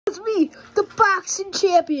It's me, the boxing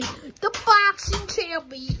champion. The boxing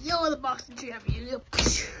champion. You're the boxing champion.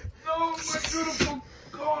 No, my beautiful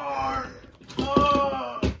car.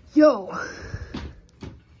 Oh. Yo.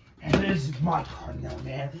 And this is my car now,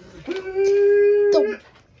 man. This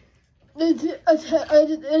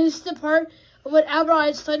is the part of when Albert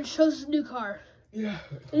Einstein shows his new car. Yeah.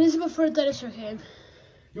 It is before the dinosaur came.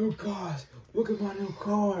 Yo, guys, look at my new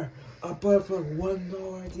car. I bought it for like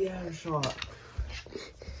 $1 at the auto shop.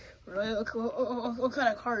 Really? What kind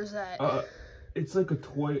of car is that? It's like a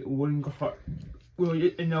toy wooden car. Well,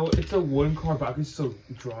 you know, it's a wooden car, but I can still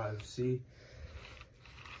drive. See?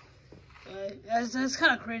 That's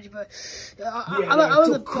kind of crazy, but it's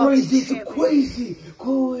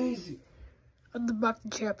crazy. I'm the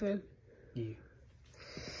boxing champion. Yeah.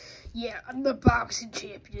 Yeah, I'm the boxing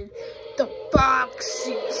champion. The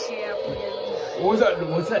boxing champion. What's that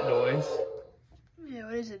noise? Yeah,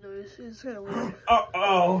 what is that noise? It's kind of weird.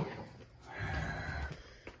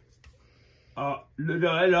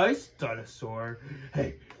 Nice dinosaur.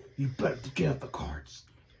 Hey, you better get off the cards.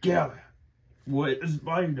 Get out. What is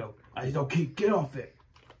mine though? I don't get off it.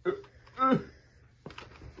 What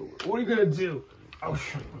are you gonna do? I'll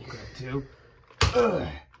show you what I'm gonna do.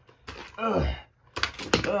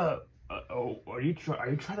 Are you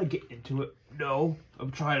trying to get into it? No,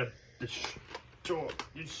 I'm trying to destroy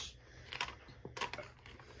this.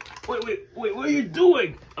 Wait, what are you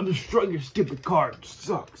doing? I'm destroying your stupid car. It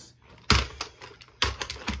sucks.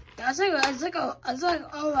 That's like a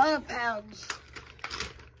lot of pounds.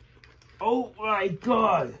 Oh my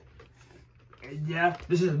god. And yeah,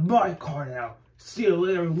 this is my car now. See you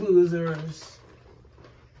later, losers.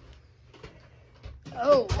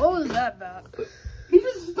 Oh, what was that about? He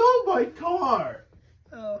just stole my car.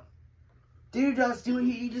 Oh. Dude, just do it.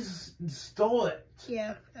 He just stole it.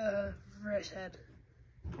 Yeah, very sad.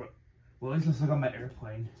 Well, at least looks like on my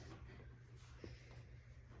airplane.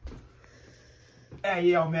 Hey,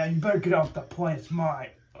 yo, man, you better get off the plane. It's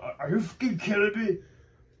mine. Are you fucking kidding me?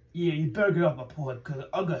 Yeah, you better get off the plane,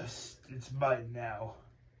 because it's mine now.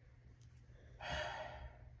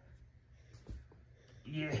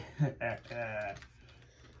 Yeah.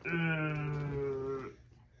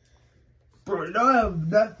 Bro, now I have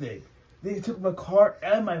nothing. They took my car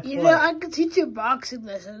and my plane. You know, I can teach you boxing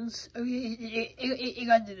lessons. Okay, you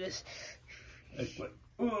gotta do this. Like what?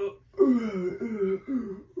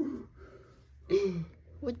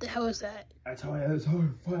 What the hell is that? I told you it's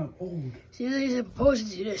hard to find. I'm old. See, you're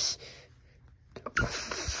supposed to do this.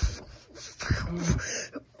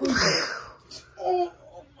 Oh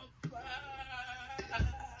my God.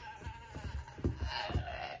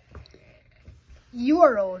 You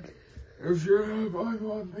are old. If you're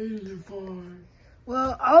I'm 85.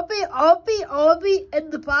 Well, I'll be in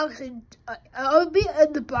the boxing. I'll be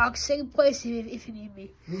in the boxing place if you need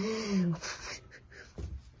me.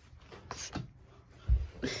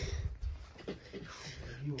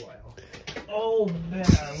 Oh man,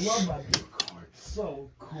 I love my new car. It's so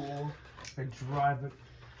cool. I drive it.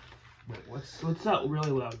 Wait, what's that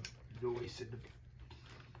really loud noise in the?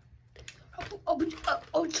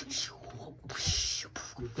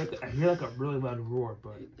 I hear like a really loud roar,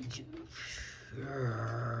 but.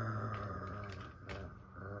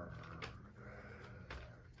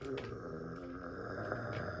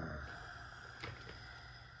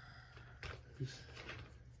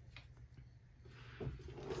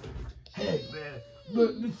 Hey man,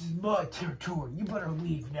 look, this is my territory. You better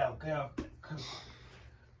leave now. Get out. Come on.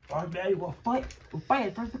 All right, man, we'll fight in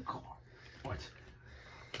front of the car. What?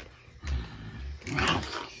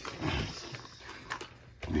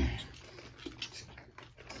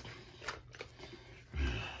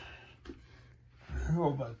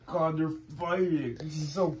 Oh my God, they're fighting. This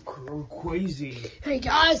is so crazy. Hey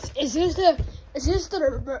guys, is this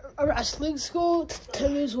the wrestling school to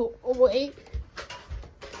lose weight?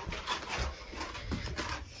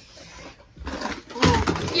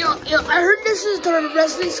 Yo, I heard this is the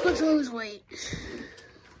wrestling school to lose weight.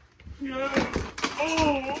 Yeah.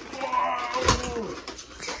 Oh, wow.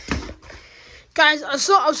 Guys, I'm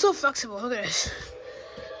so flexible. Look at this.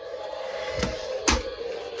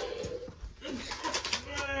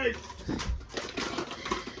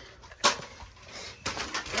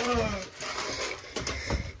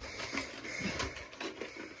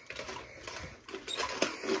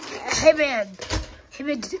 Hey man, do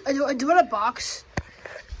you want a box?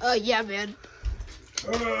 Yeah, man.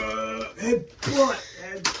 Head blood.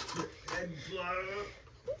 Head blood.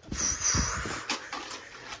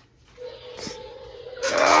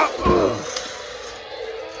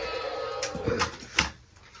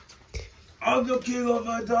 I'm the king of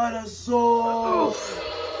a dinosaur.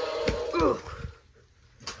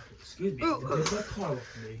 Excuse me, get that car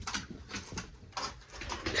off me.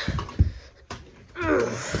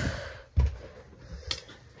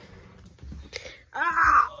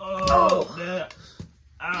 Oh, man.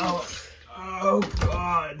 Ow. Oh,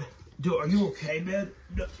 God. Dude, are you okay, man?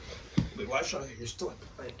 No. Wait, why should I hear your still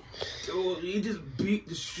like, dude, you just beat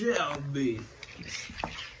the shit out of me.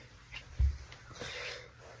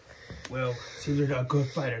 Well, seems you're not a good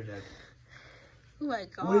fighter then. Oh my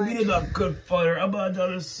God. What do you mean I'm not a good fighter? I'm not a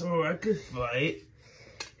dinosaur. I can fight.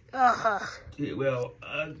 Yeah, well,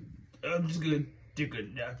 I'm just gonna take a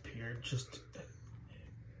nap here. Just.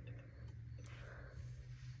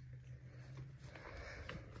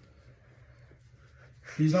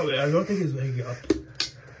 He's not. I don't think he's waking up.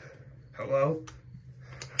 Hello?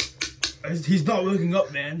 He's not waking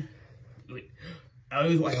up, man. Wait, I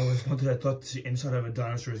always wanted to touch the inside of a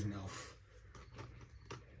dinosaur's mouth.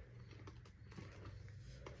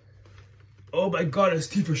 Oh my God, his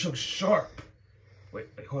teeth are so sharp. Wait,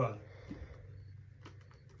 hold on.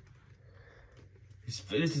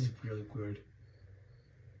 This is really weird.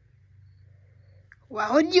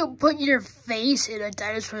 Why would you put your face in a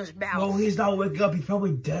dinosaur's mouth? Well, he's not waking up. He's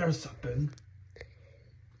probably dead or something.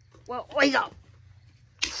 Well, wake up.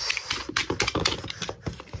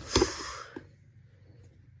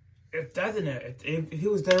 If that's in it, if he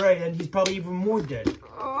was dead right, then he's probably even more dead.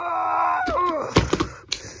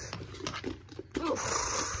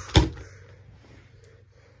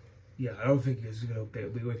 Yeah, I don't think he's gonna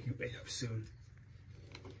be waking up soon.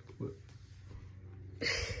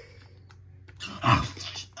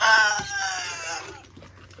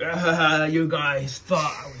 You guys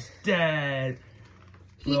thought I was dead.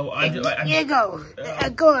 Well, Here you go.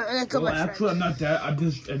 Go on, well, my actually, friend. I'm not dead. I'm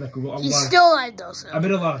just like He's still alive though, so. I'm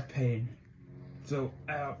in a lot of pain. So,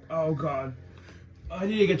 oh God, I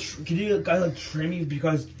need to get. Can you guys like train me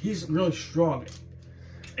because he's really strong,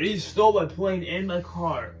 and he stole my plane and my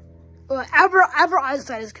car. Well, Albert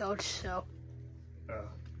Einstein is coach, so.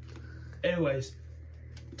 Anyways,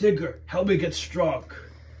 Tigger, help me get strong.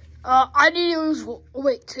 I need to lose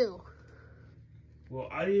weight too. Well,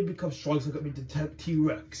 I need to become strong so I can beat the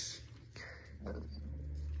T-Rex.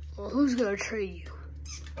 Well, who's gonna train you?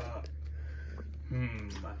 I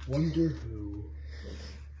wonder who.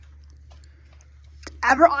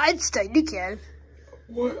 Albert Einstein, you can.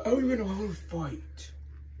 What? I don't even know how to fight.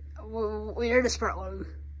 Well, you're the smart one.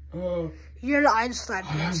 You're the Einstein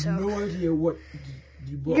I here, have so. no idea what.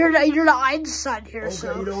 You're the Einstein here, okay,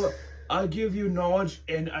 so. You know what? I give you knowledge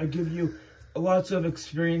and I give you lots of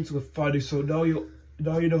experience with fighting, so now you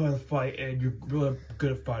know how to fight and you're really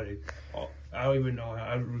good at fighting. I don't even know.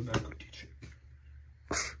 I'm really not good at teaching.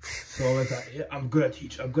 So like that, I'm good at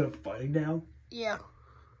teaching. I'm good at fighting now. Yeah.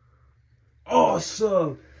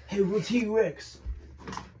 Awesome. Hey, we're T-Rex.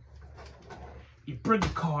 You bring the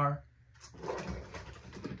car.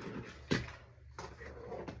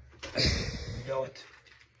 You know what?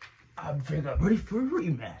 I'm ready for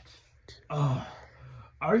you, Matt.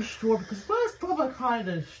 Are you sure? Because last time I kind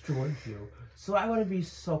of destroyed you. So I wouldn't be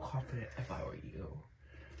so confident if I were you.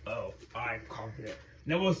 Oh, I'm confident.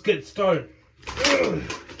 Now let's get started.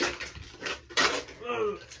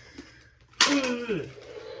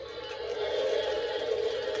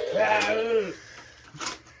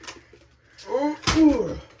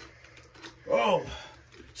 Oh,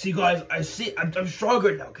 see guys, I'm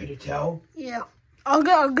stronger now, can you tell? Yeah. I'm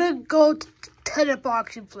gonna go to the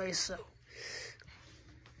boxing place, so.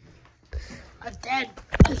 I'm dead.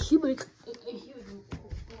 A human box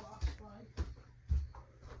fight.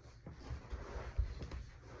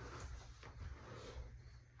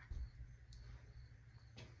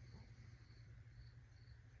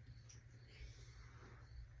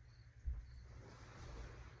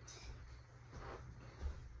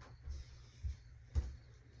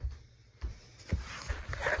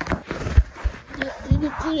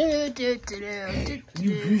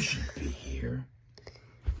 You should be here.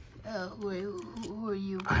 Who are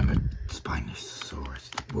you? I'm a Spinosaurus,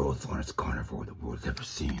 the world's largest carnivore the world's ever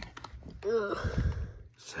seen.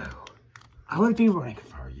 So, I would be running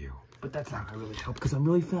if I were you, but that's not gonna really help because I'm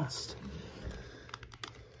really fast.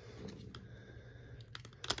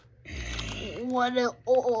 Wanna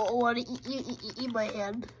eat my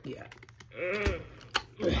hand? Yeah.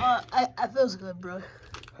 I feels good, bro.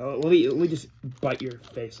 Let me just bite your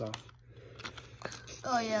face off.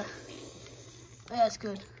 Oh yeah. Yeah, that's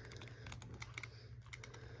good.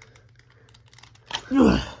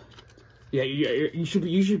 Yeah, you should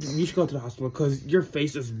go to the hospital because your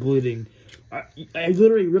face is bleeding. I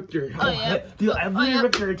literally ripped your whole head. Dude, I literally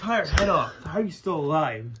ripped your entire head off. How are you still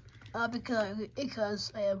alive?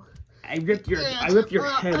 Because I am. I ripped your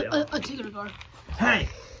head off. I'll take it to the car. Hey,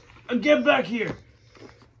 Get back here.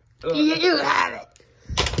 You have it.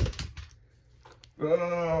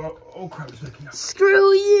 Oh crap, it's waking up.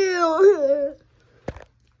 Screw you.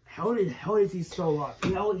 How is he so lost?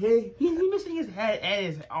 He's missing his head and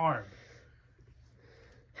his arm.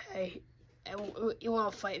 Hey, you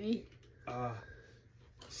want to fight me?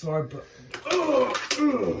 Sorry, but...